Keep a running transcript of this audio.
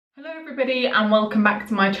Hello everybody and welcome back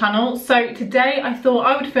to my channel. So today I thought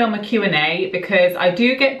I would film a Q&A because I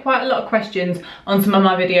do get quite a lot of questions on some of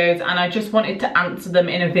my videos and I just wanted to answer them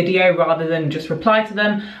in a video rather than just reply to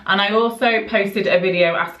them. And I also posted a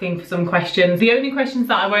video asking for some questions. The only questions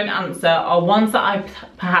that I won't answer are ones that I've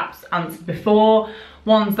perhaps answered before,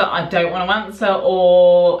 ones that I don't want to answer,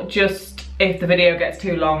 or just if the video gets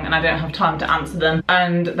too long and I don't have time to answer them.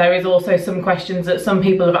 And there is also some questions that some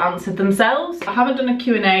people have answered themselves. I haven't done a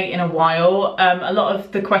Q&A in a while. A lot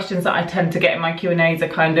of the questions that I tend to get in my Q&As are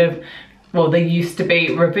kind of, well, they used to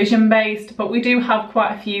be revision based, but we do have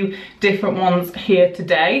quite a few different ones here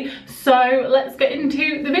today. So let's get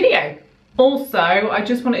into the video. Also, I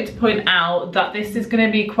just wanted to point out that this is going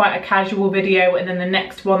to be quite a casual video, and then the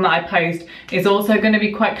next one that I post is also going to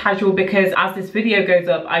be quite casual because as this video goes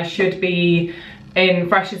up, I should be in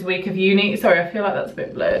Freshers Week of Uni. Sorry, I feel like that's a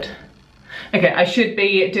bit blurred. Okay, I should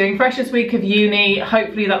be doing Freshers Week of Uni.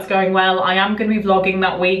 Hopefully that's going well. I am going to be vlogging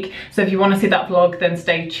that week, so if you want to see that vlog then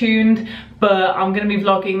stay tuned. But I'm going to be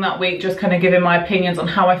vlogging that week, just kind of giving my opinions on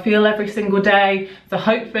how I feel every single day. So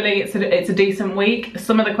hopefully it's a decent week.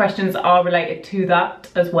 Some of the questions are related to that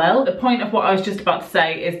as well. The point of what I was just about to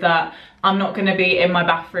say is that I'm not going to be in my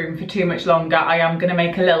bathroom for too much longer. I am going to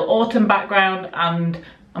make a little autumn background and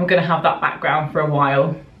I'm going to have that background for a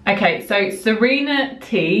while. Okay, so Serena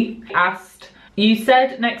T asked, you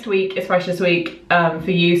said next week is Freshers Week for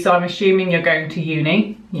you, so I'm assuming you're going to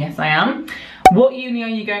uni. Yes, I am. What uni are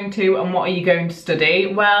you going to and what are you going to study?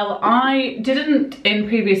 Well, I didn't in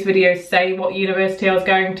previous videos say what university I was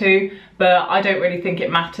going to, but I don't really think it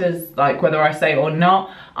matters like whether I say it or not.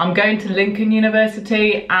 I'm going to Lincoln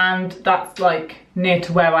University and that's like near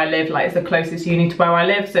to where I live, like it's the closest uni to where I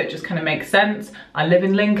live, so it just kind of makes sense. I live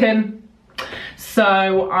in Lincoln.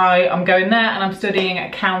 So I'm going there and I'm studying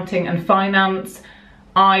accounting and finance.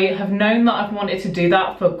 I have known that I've wanted to do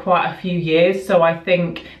that for quite a few years, so I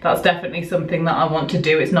think that's definitely something that I want to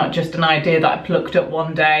do. It's not just an idea that I plucked up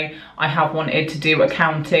one day. I have wanted to do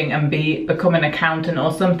accounting and become an accountant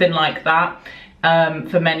or something like that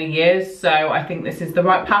for many years. So I think this is the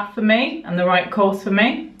right path for me and the right course for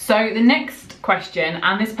me. So the next question,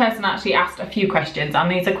 and this person actually asked a few questions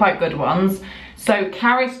and these are quite good ones. So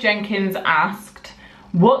Caris Jenkins asked,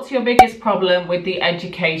 what's your biggest problem with the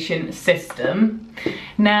education system?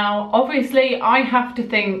 Now, obviously, I have to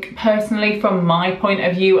think personally from my point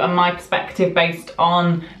of view and my perspective based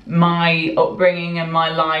on my upbringing and my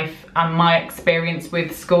life and my experience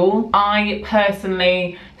with school. I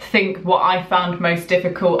personally think what I found most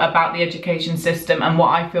difficult about the education system and what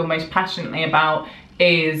I feel most passionately about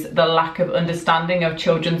is the lack of understanding of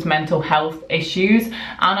children's mental health issues.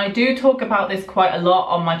 And I do talk about this quite a lot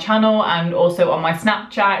on my channel and also on my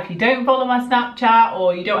Snapchat. If you don't follow my Snapchat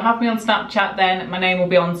or you don't have me on Snapchat, then my name will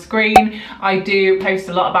be on screen. I do post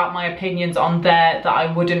a lot about my opinions on there that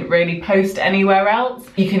I wouldn't really post anywhere else.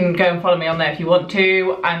 You can go and follow me on there if you want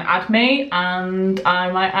to and add me and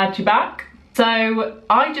I might add you back. So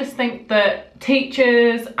I just think that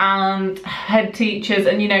teachers and head teachers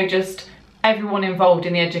and, you know, just everyone involved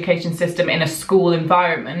in the education system in a school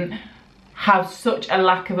environment have such a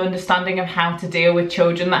lack of understanding of how to deal with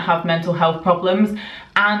children that have mental health problems,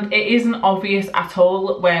 and it isn't obvious at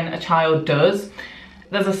all when a child does.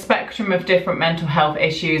 There's a spectrum of different mental health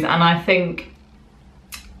issues and I think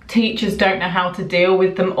teachers don't know how to deal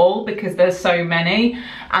with them all because there's so many,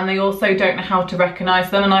 and they also don't know how to recognise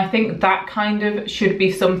them, and I think that kind of should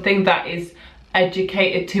be something that is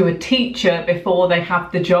educated to a teacher before they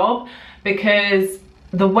have the job. Because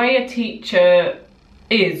the way a teacher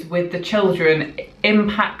is with the children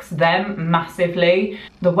impacts them massively.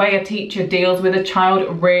 The way a teacher deals with a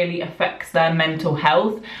child really affects their mental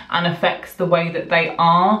health and affects the way that they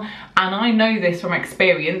are. And I know this from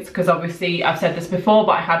experience because obviously I've said this before,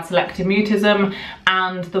 but I had selective mutism,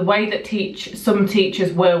 and the way that some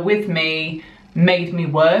teachers were with me made me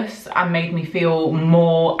worse and made me feel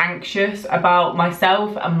more anxious about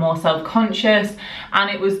myself and more self-conscious, and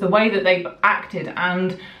it was the way that they acted.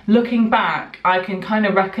 And looking back, I can kind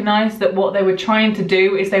of recognise that what they were trying to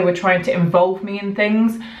do is they were trying to involve me in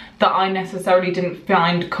things that I necessarily didn't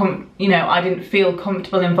find, I didn't feel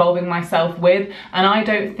comfortable involving myself with. And I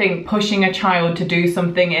don't think pushing a child to do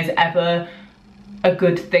something is ever a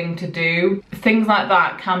good thing to do. Things like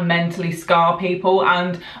that can mentally scar people,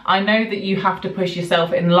 and I know that you have to push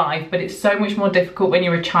yourself in life, but it's so much more difficult when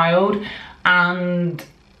you're a child, and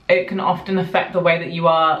it can often affect the way that you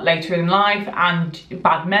are later in life and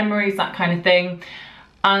bad memories, that kind of thing.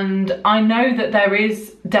 And I know that there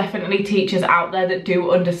is definitely teachers out there that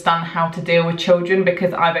do understand how to deal with children,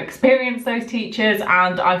 because I've experienced those teachers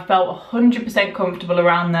and I felt 100% comfortable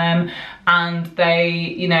around them, and they,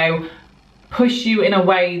 you know, push you in a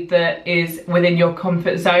way that is within your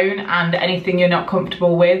comfort zone and anything you're not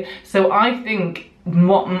comfortable with. So I think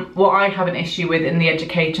what I have an issue with in the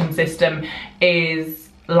education system is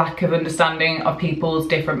lack of understanding of people's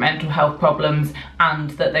different mental health problems,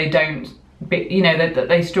 and that they don't, you know, that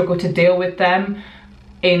they struggle to deal with them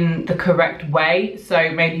in the correct way.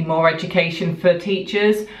 So maybe more education for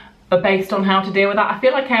teachers based on how to deal with that. I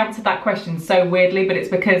feel like I answered that question so weirdly, but it's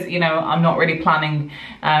because, you know, I'm not really planning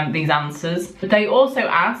these answers. They also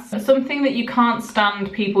asked something that you can't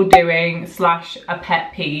stand people doing / a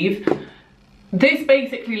pet peeve. This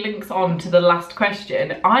basically links on to the last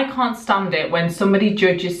question. I can't stand it when somebody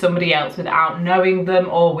judges somebody else without knowing them,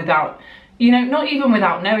 or without, you know, not even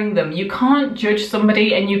without knowing them. You can't judge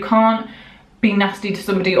somebody and you can't be nasty to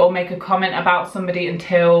somebody or make a comment about somebody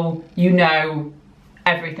until you know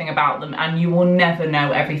everything about them, and you will never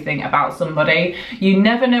know everything about somebody. You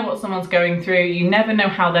never know what someone's going through, you never know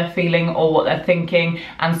how they're feeling or what they're thinking,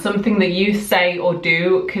 and something that you say or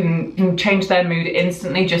do can change their mood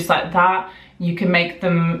instantly, just like that. You can make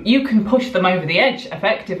them, you can push them over the edge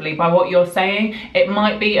effectively by what you're saying. It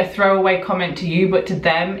might be a throwaway comment to you, but to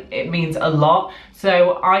them it means a lot.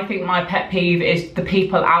 So I think my pet peeve is the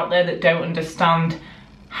people out there that don't understand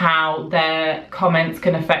how their comments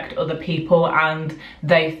can affect other people, and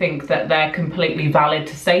they think that they're completely valid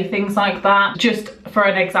to say things like that. Just for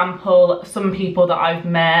an example, some people that I've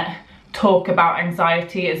met talk about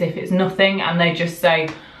anxiety as if it's nothing, and they just say,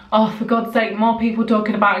 oh, for God's sake, more people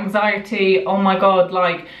talking about anxiety, oh my God,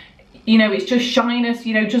 like, you know, it's just shyness,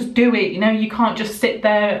 you know, just do it, you know, you can't just sit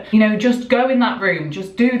there, you know, just go in that room,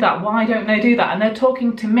 just do that, why don't they do that? And they're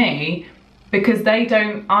talking to me because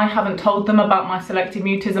I haven't told them about my selective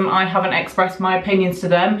mutism, I haven't expressed my opinions to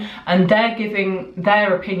them, and they're giving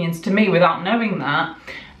their opinions to me without knowing that.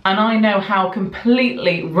 And I know how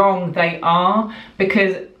completely wrong they are,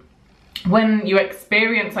 because when you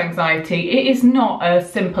experience anxiety, it is not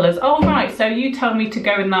as simple as, oh right, so you tell me to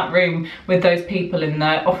go in that room with those people in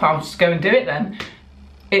there, oh, I'll just go and do it then.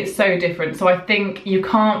 It's so different. So I think you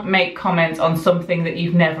can't make comments on something that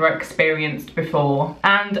you've never experienced before.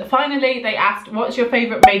 And finally, they asked, what's your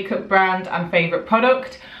favourite makeup brand and favourite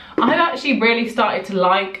product? I've actually really started to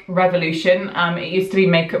like Revolution. It used to be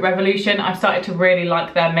Makeup Revolution. I've started to really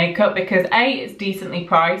like their makeup because A, it's decently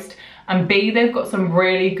priced, and B, they've got some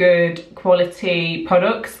really good quality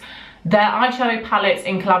products. Their eyeshadow palettes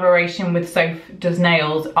in collaboration with Soph Does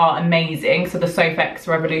Nails are amazing. So the Soph X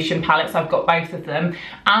Revolution palettes, I've got both of them.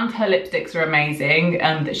 And her lipsticks are amazing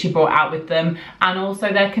that she brought out with them. And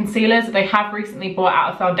also their concealers. They have recently brought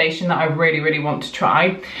out a foundation that I really, really want to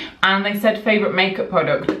try. And they said favourite makeup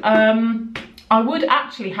product. I would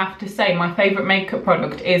actually have to say my favourite makeup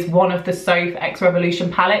product is one of the Soph X Revolution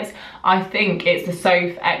palettes. I think it's the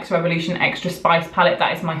Soph X Revolution Extra Spice palette.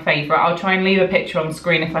 That is my favourite. I'll try and leave a picture on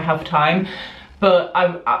screen if I have time. But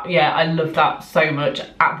yeah, I love that so much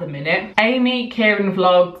at the minute. Amy Kieran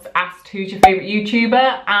Vlogs asked, who's your favourite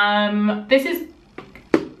YouTuber?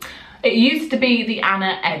 It used to be the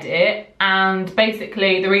Anna Edit, and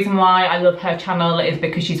basically the reason why I love her channel is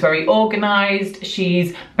because she's very organised,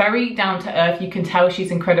 she's very down to earth, you can tell she's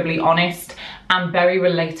incredibly honest and very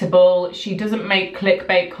relatable. She doesn't make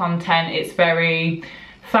clickbait content, it's very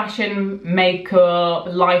fashion, makeup,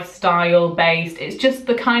 lifestyle based. It's just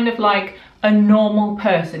the kind of like a normal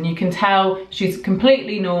person. You can tell she's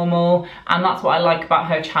completely normal, and that's what I like about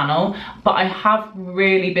her channel. But I have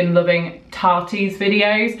really been loving Tati's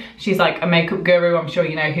videos. She's like a makeup guru, I'm sure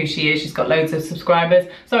you know who she is. She's got loads of subscribers.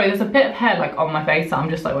 Sorry, there's a bit of hair like on my face, so I'm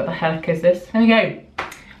just like, what the heck is this? There we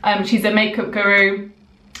go. She's a makeup guru,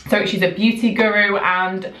 so she's a beauty guru,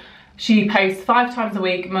 and she posts 5 times a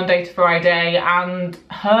week, Monday to Friday, and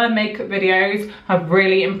her makeup videos have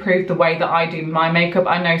really improved the way that I do my makeup.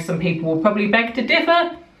 I know some people will probably beg to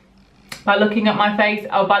differ by looking at my face.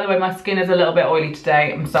 Oh, by the way, my skin is a little bit oily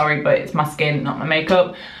today. I'm sorry, but it's my skin, not my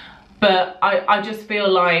makeup. But I just feel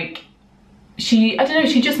like I don't know,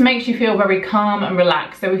 she just makes you feel very calm and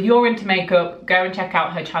relaxed. So if you're into makeup, go and check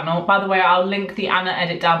out her channel. By the way, I'll link the Anna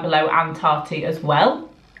Edit down below and Tati as well.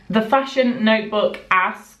 The Fashion Notebook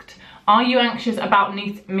asked, are you anxious about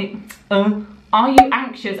meeting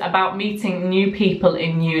new people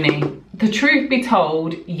in uni? The truth be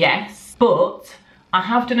told, yes, but I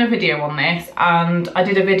have done a video on this, and I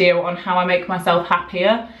did a video on how I make myself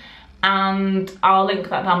happier, and I'll link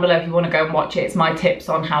that down below if you want to go and watch it. It's my tips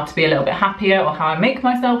on how to be a little bit happier, or how I make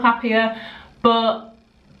myself happier. But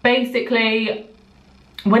basically,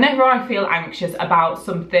 whenever I feel anxious about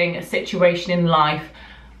something, a situation in life,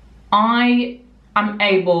 I am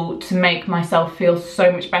able to make myself feel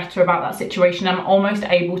so much better about that situation. I'm almost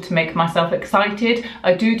able to make myself excited.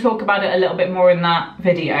 I do talk about it a little bit more in that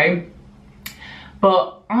video,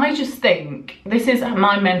 but I just think this is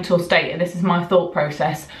my mental state and this is my thought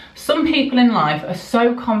process. Some people in life are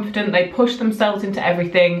so confident, they push themselves into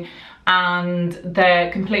everything and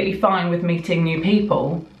they're completely fine with meeting new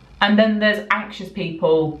people. And then there's anxious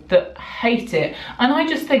people that hate it. And I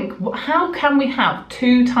just think, how can we have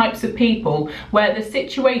two types of people where the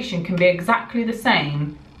situation can be exactly the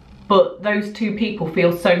same, but those two people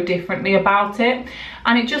feel so differently about it?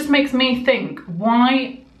 And it just makes me think,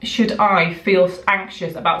 why should I feel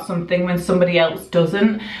anxious about something when somebody else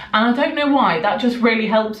doesn't? And I don't know why, that just really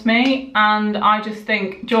helps me. And I just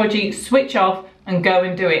think, Georgie, switch off and go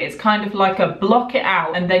and do it. It's kind of like a block it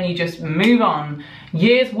out and then you just move on.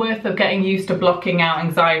 Years worth of getting used to blocking out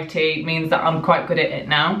anxiety means that I'm quite good at it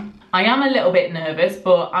now. I am a little bit nervous,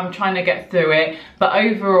 but I'm trying to get through it. But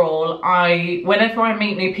overall, whenever I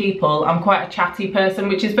meet new people, I'm quite a chatty person,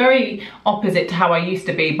 which is very opposite to how I used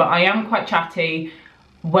to be, but I am quite chatty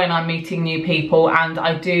when I'm meeting new people, and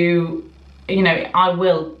I do, you know, I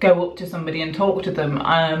will go up to somebody and talk to them.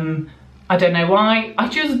 I don't know why, I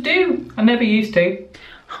just do. I never used to.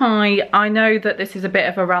 Hi, I know that this is a bit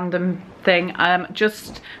of a random thing.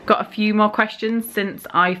 Just got a few more questions since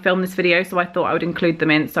I filmed this video, so I thought I would include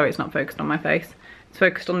them in. Sorry, it's not focused on my face. It's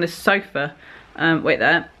focused on this sofa. Wait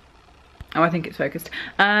there. Oh, I think it's focused.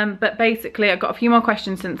 But basically, I've got a few more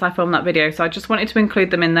questions since I filmed that video, so I just wanted to include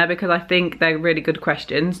them in there because I think they're really good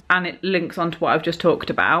questions and it links onto what I've just talked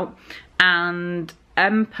about. And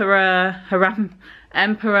Emperor Harambe,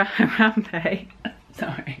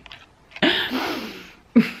 sorry.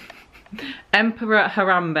 Emperor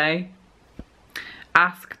Harambe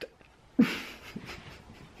asked,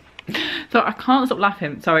 so I can't stop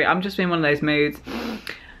laughing, sorry, I'm just in one of those moods.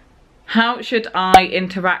 How should I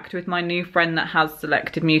interact with my new friend that has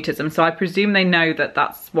selective mutism? So I presume they know that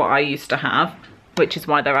that's what I used to have, which is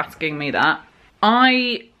why they're asking me that.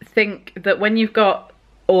 I think that when you've got,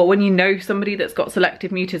 or when you know somebody that's got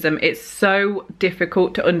selective mutism, it's so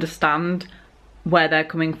difficult to understand where they're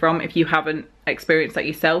coming from if you haven't experienced that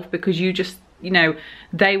yourself, because you just, you know,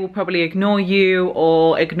 they will probably ignore you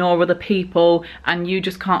or ignore other people and you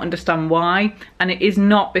just can't understand why. And it is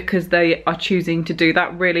not because they are choosing to do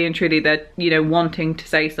that, really and truly they're, you know, wanting to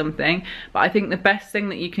say something. But I think the best thing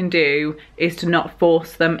that you can do is to not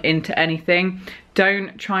force them into anything.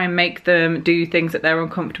 Don't try and make them do things that they're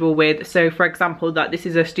uncomfortable with. So for example, that this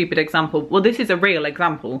is a stupid example, well this is a real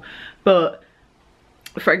example, but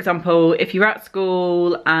for example, if you're at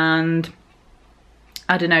school and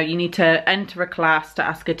I don't know, you need to enter a class to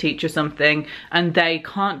ask a teacher something and they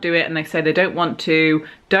can't do it and they say they don't want to,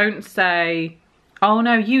 don't say, oh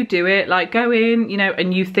no, you do it, like go in, you know,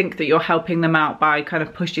 and you think that you're helping them out by kind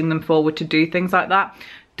of pushing them forward to do things like that.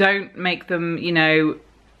 Don't make them, you know,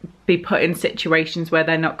 be put in situations where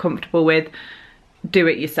they're not comfortable with. Do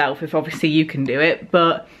it yourself if obviously you can do it.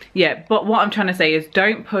 But yeah, but what I'm trying to say is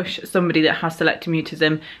don't push somebody that has selective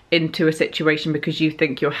mutism into a situation because you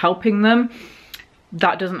think you're helping them.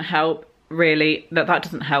 That doesn't help, really. That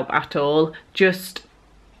doesn't help at all. Just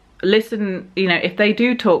listen, you know, if they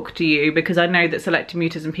do talk to you, because I know that selective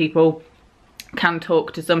mutism people can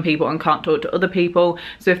talk to some people and can't talk to other people.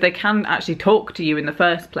 So if they can actually talk to you in the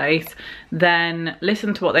first place, then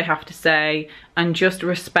listen to what they have to say and just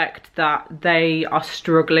respect that they are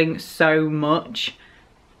struggling so much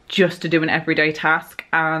just to do an everyday task.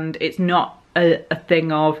 And it's not a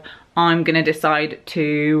thing of, I'm gonna decide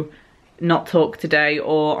to not talk today,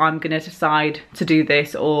 or I'm gonna decide to do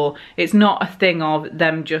this, or it's not a thing of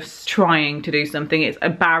them just trying to do something. It's a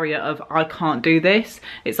barrier of, I can't do this.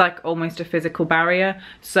 It's like almost a physical barrier.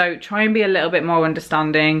 So try and be a little bit more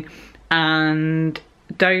understanding and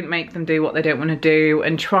don't make them do what they don't want to do,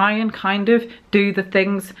 and try and kind of do the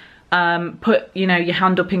things, put, you know, your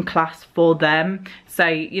hand up in class for them.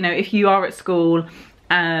 Say, you know, if you are at school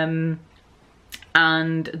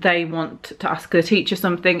and they want to ask the teacher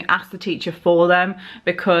something, ask the teacher for them,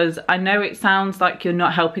 because I know it sounds like you're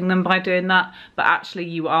not helping them by doing that, but actually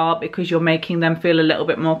you are, because you're making them feel a little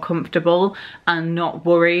bit more comfortable and not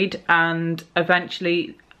worried, and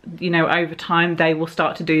eventually, you know, over time they will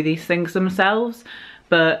start to do these things themselves,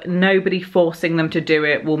 but nobody forcing them to do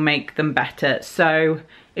it will make them better. So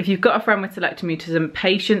if you've got a friend with selective mutism,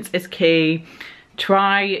 patience is key.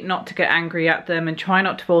 Try not to get angry at them and try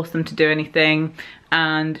not to force them to do anything,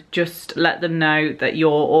 and just let them know that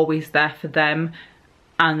you're always there for them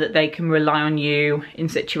and that they can rely on you in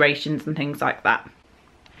situations and things like that.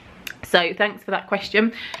 So thanks for that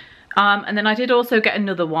question. And then I did also get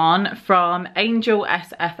another one from Angel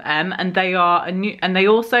SFM, and they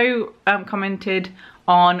also commented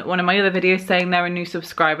on one of my other videos saying they're a new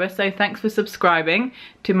subscriber. So thanks for subscribing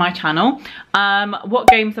to my channel. What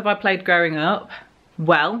games have I played growing up?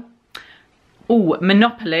 Well,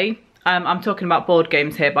 Monopoly. I'm talking about board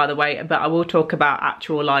games here, by the way, but I will talk about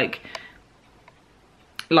actual like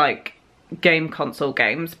game console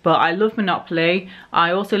games. But I love Monopoly.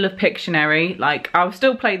 I also love Pictionary. Like, I'll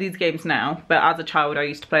still play these games now, but as a child I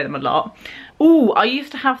used to play them a lot. I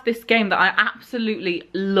used to have this game that I absolutely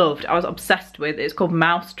loved. I was obsessed with. It's called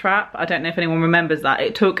Mousetrap. I don't know if anyone remembers that.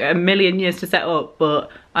 It took a million years to set up, but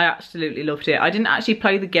I absolutely loved it. I didn't actually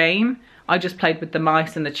play the game. I just played with the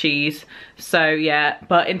mice and the cheese. So yeah,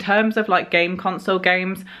 but in terms of like game console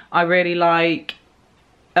games, I really like,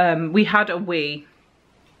 we had a Wii.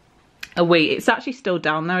 It's actually still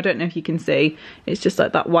down there. I don't know if you can see. It's just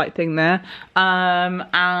like that white thing there.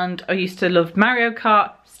 And I used to love Mario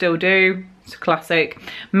Kart, still do. It's a classic.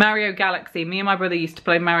 Mario Galaxy. Me and my brother used to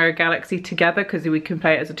play Mario Galaxy together because we can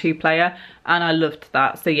play it as a 2-player, and I loved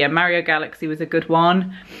that. So yeah, Mario Galaxy was a good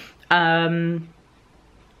one. And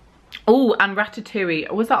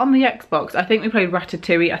Ratatouille. Was that on the Xbox? I think we played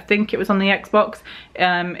Ratatouille. I think it was on the Xbox.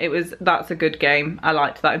 That's a good game. I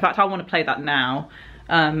liked that. In fact, I want to play that now.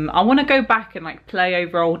 I want to go back and like play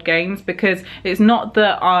over old games, because it's not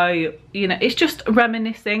that it's just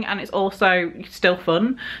reminiscing, and it's also still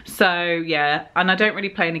fun. So yeah, and I don't really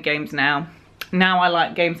play any games now. Now I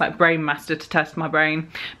like games like Brain Master to test my brain.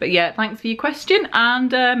 But yeah, thanks for your question,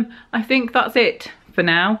 and I think that's it for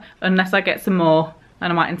now, unless I get some more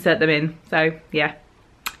and I might insert them in. So yeah,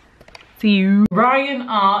 see you. Ryan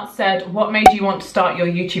R said, what made you want to start your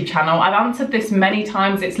YouTube channel? I've answered this many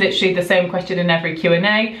times. It's literally the same question in every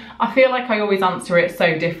Q&A. I feel like I always answer it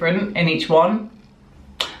so different in each one,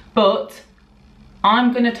 but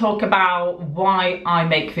I'm going to talk about why I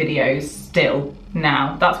make videos still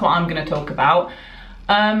now. That's what I'm going to talk about.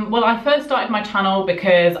 Well, I first started my channel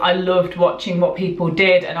because I loved watching what people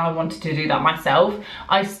did, and I wanted to do that myself.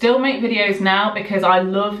 I still make videos now because I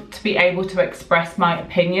love to be able to express my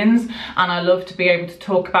opinions, and I love to be able to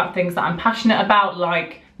talk about things that I'm passionate about,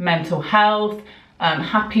 like mental health,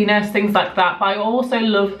 happiness, things like that. But I also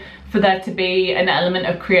love for there to be an element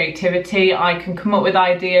of creativity. I can come up with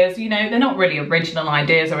ideas, you know, they're not really original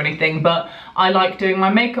ideas or anything, but I like doing my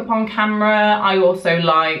makeup on camera. I also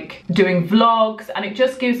like doing vlogs, and it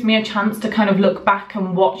just gives me a chance to kind of look back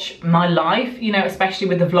and watch my life, you know, especially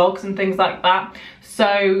with the vlogs and things like that.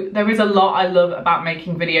 So there is a lot I love about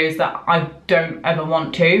making videos that I don't ever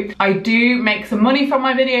want to. I do make some money from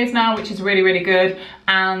my videos now, which is really, really good.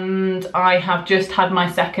 And I have just had my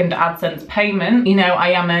second AdSense payment. You know,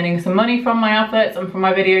 I am earning some money from my adverts and from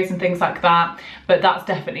my videos and things like that. But that's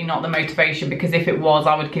definitely not the motivation, because if it was,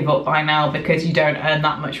 I would give up by now, because you don't earn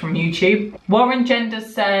that much from YouTube. Warren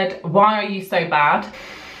Genders said, why are you so bad?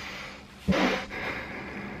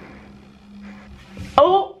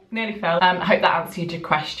 Oh! Nearly fell. I hope that answered your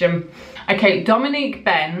question. Okay, Dominique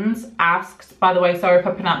Benz asks, by the way, sorry if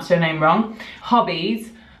I pronounced your name wrong.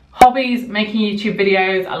 Hobbies, making YouTube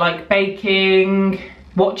videos. I like baking,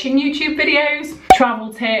 watching YouTube videos,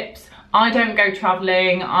 travel tips. I don't go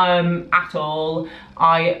traveling at all.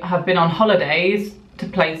 I have been on holidays to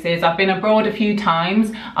places. I've been abroad a few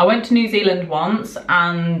times. I went to New Zealand once,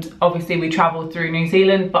 and obviously we traveled through New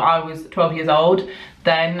Zealand, but I was 12 years old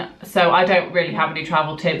then, so I don't really have any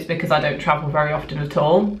travel tips because I don't travel very often at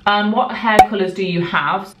all. What hair colours do you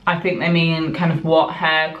have? I think they mean kind of what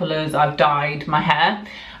hair colours I've dyed my hair.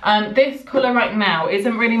 This colour right now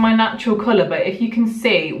isn't really my natural colour, but if you can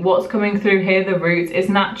see what's coming through here, the roots, is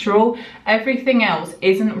natural. Everything else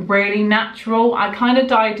isn't really natural. I kind of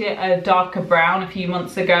dyed it a darker brown a few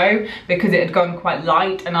months ago because it had gone quite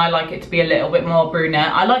light, and I like it to be a little bit more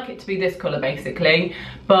brunette. I like it to be this colour basically,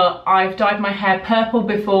 but I've dyed my hair purple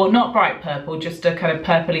before, not bright purple, just a kind of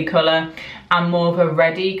purpley colour, and more of a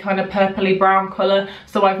reddy kind of purpley brown colour.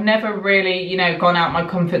 So I've never really, you know, gone out my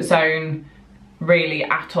comfort zone really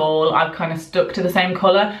at all. I've kind of stuck to the same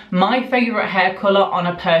colour. My favourite hair colour on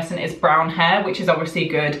a person is brown hair, which is obviously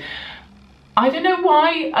good. I don't know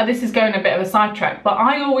why this is going a bit of a sidetrack, but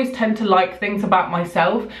I always tend to like things about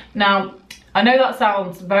myself. Now, I know that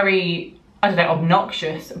sounds very, I don't know,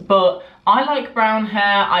 obnoxious, but I like brown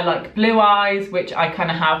hair. I like blue eyes, which I kind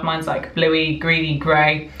of have. Mine's like bluey, greeny,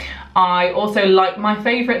 grey. I also like, my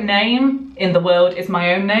favourite name in the world is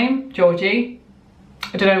my own name, Georgie.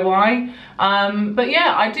 I don't know why. But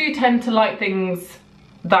yeah, I do tend to like things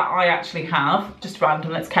that I actually have. Just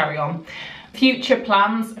random, let's carry on. Future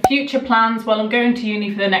plans. Well, I'm going to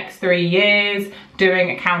uni for the next 3 years,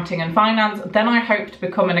 doing accounting and finance. Then I hope to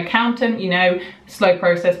become an accountant, you know, slow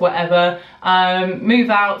process, whatever. Move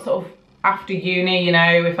out sort of after uni, you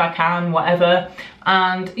know, if I can, whatever.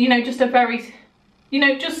 And, you know, just a very, you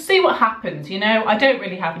know, just see what happens, you know. I don't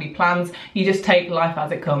really have any plans. You just take life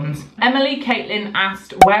as it comes. Emily Caitlin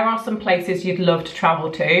asked, where are some places you'd love to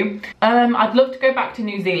travel to? I'd love to go back to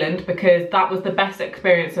New Zealand because that was the best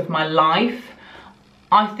experience of my life.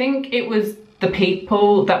 I think it was the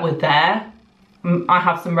people that were there. I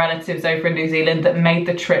have some relatives over in New Zealand that made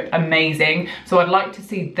the trip amazing, so I'd like to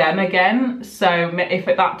see them again. So if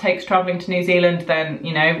that takes traveling to New Zealand, then,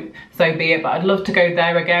 you know, so be it, but I'd love to go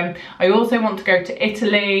there again. I also want to go to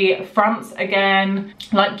Italy, France again,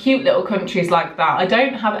 like cute little countries like that. I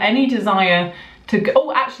don't have any desire to go,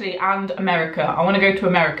 oh actually, and America. I want to go to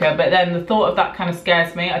America, but then the thought of that kind of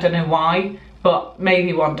scares me. I don't know why, but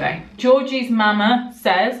maybe one day. Georgie's mama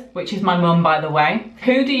says, which is my mum by the way,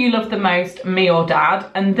 who do you love the most, me or dad?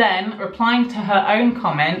 And then replying to her own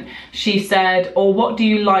comment, she said, or what do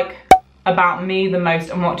you like about me the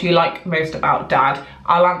most and what do you like most about dad?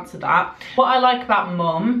 I'll answer that. What I like about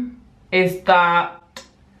mum is that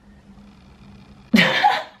the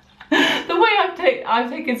way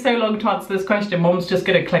I've taken so long to answer this question, mum's just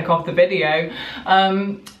gonna click off the video.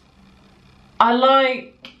 I like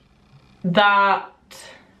that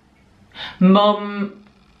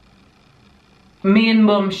me and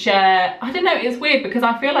mum share, I don't know, it's weird because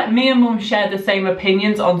I feel like me and mum share the same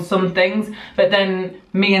opinions on some things, but then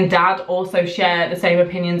me and dad also share the same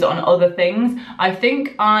opinions on other things. I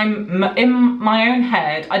think I'm, in my own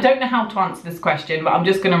head, I don't know how to answer this question, but I'm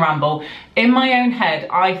just gonna ramble. In my own head,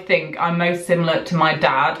 I think I'm most similar to my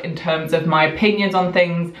dad in terms of my opinions on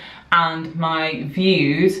things and my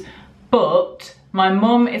views, but my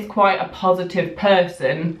mum is quite a positive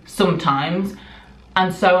person sometimes,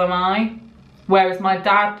 and so am I. Whereas my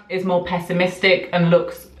dad is more pessimistic and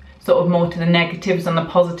looks sort of more to the negatives than the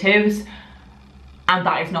positives, and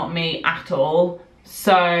that is not me at all.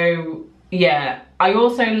 So yeah, I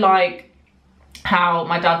also like how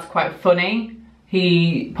my dad's quite funny.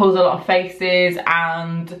 He pulls a lot of faces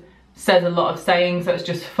and says a lot of sayings that's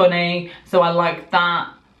just funny, so I like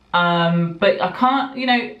that. But I can't, you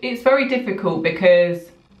know, it's very difficult because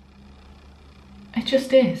it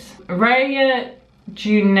just is. Raya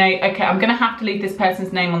June, okay, I'm gonna have to leave this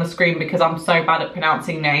person's name on the screen because I'm so bad at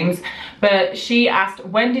pronouncing names, but she asked,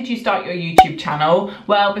 when did you start your YouTube channel?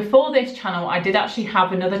 Well, before this channel I did actually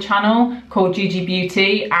have another channel called Georgie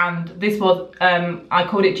Beauty, and this was I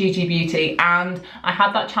called it Georgie Beauty, and I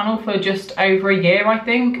had that channel for just over a year, I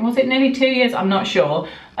think. Was it nearly 2 years? I'm not sure.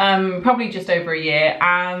 Probably just over a year,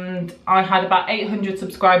 and I had about 800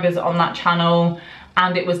 subscribers on that channel,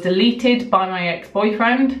 and it was deleted by my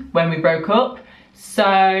ex-boyfriend when we broke up.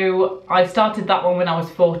 So I started that one when I was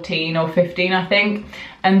 14 or 15, I think.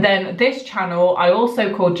 And then this channel I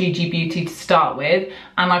also called Georgie Beauty to start with,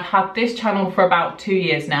 and I've had this channel for about 2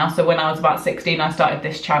 years now. So when I was about 16 I started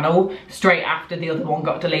this channel straight after the other one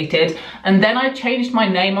got deleted, and then I changed my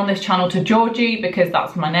name on this channel to Georgie because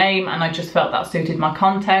that's my name and I just felt that suited my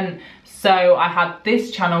content. So I had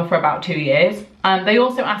this channel for about 2 years. And they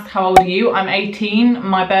also asked, how old are you? I'm 18,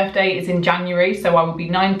 my birthday is in January, so I will be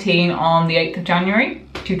 19 on the 8th of January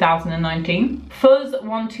 2019.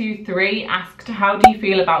 Fuzz123 asked, how do you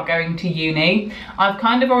feel about going to uni? I've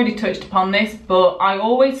kind of already touched upon this, but I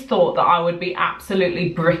always thought that I would be absolutely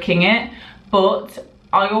bricking it, but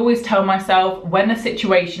I always tell myself when a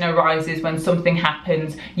situation arises, when something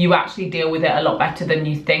happens, you actually deal with it a lot better than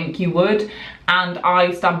you think you would. And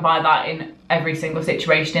I stand by that in every single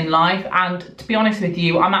situation in life. And to be honest with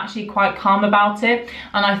you, I'm actually quite calm about it.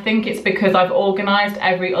 And I think it's because I've organised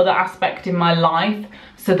every other aspect in my life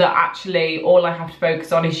so that actually all I have to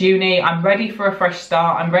focus on is uni. I'm ready for a fresh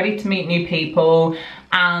start. I'm ready to meet new people.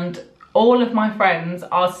 And all of my friends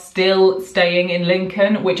are still staying in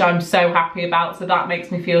Lincoln, which I'm so happy about, so that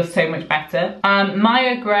makes me feel so much better.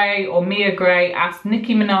 Mia Gray asked,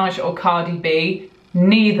 Nicki Minaj or Cardi B?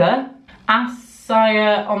 Neither.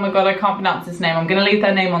 Asaya, oh my god, I can't pronounce this name. I'm gonna leave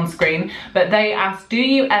their name on screen. But they asked, do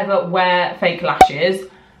you ever wear fake lashes?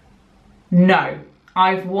 No.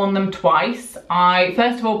 I've worn them twice. I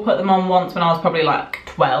first of all put them on once when I was probably like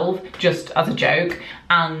 12, just as a joke,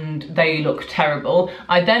 and they looked terrible.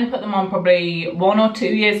 I then put them on probably 1 or 2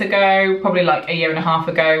 years ago, probably like a year and a half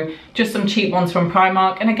ago, just some cheap ones from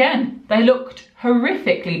Primark, and again, they looked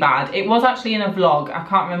horrifically bad. It was actually in a vlog, I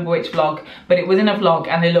can't remember which vlog, but it was in a vlog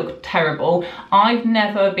and they looked terrible. I've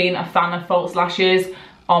never been a fan of false lashes.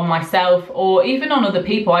 on myself or even on other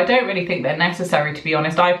people. I don't really think they're necessary, to be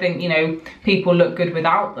honest. I think, you know, people look good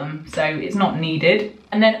without them, so it's not needed.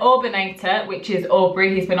 And then Urbanator, which is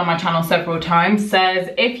Aubrey, he's been on my channel several times, says,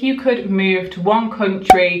 if you could move to one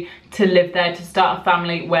country to live there to start a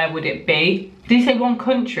family, where would it be? Did he say one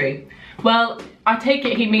country? Well, I take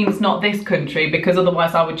it he means not this country, because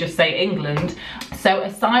otherwise I would just say England. So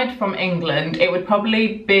aside from England, it would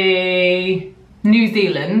probably be New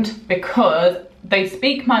Zealand, because they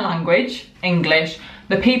speak my language, English.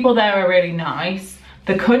 The people there are really nice.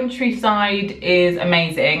 The countryside is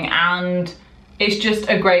amazing, and it's just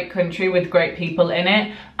a great country with great people in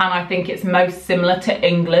it. And I think it's most similar to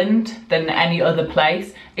England than any other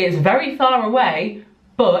place. It's very far away,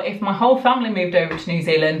 but if my whole family moved over to New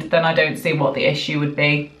Zealand, then I don't see what the issue would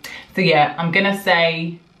be. So yeah, I'm gonna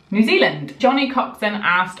say New Zealand. Johnny Coxon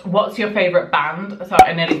asked, what's your favourite band? Sorry,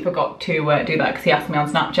 I nearly forgot to do that because he asked me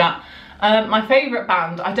on Snapchat. My favourite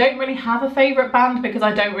band, I don't really have a favourite band because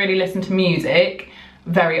I don't really listen to music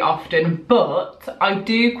very often, but I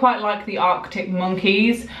do quite like the Arctic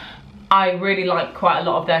Monkeys. I really like quite a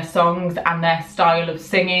lot of their songs and their style of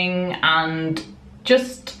singing and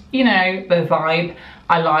just, you know, the vibe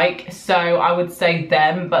I like. So I would say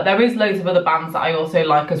them, but there is loads of other bands that I also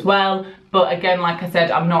like as well. But again, like I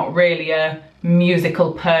said, I'm not really a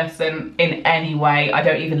musical person in any way. I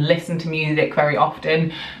don't even listen to music very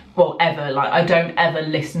often. Well, ever. Like, I don't ever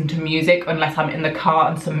listen to music unless I'm in the car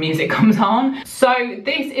and some music comes on. So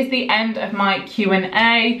this is the end of my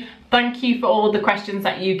Q&A. Thank you for all the questions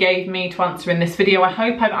that you gave me to answer in this video. I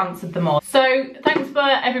hope I've answered them all. So thanks for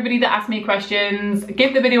everybody that asked me questions.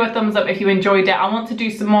 Give the video a thumbs up if you enjoyed it. I want to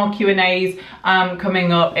do some more Q&As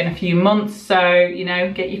coming up in a few months. So, you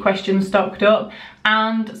know, get your questions stocked up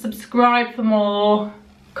and subscribe for more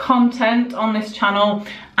content on this channel,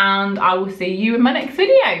 and I will see you in my next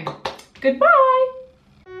video. Goodbye.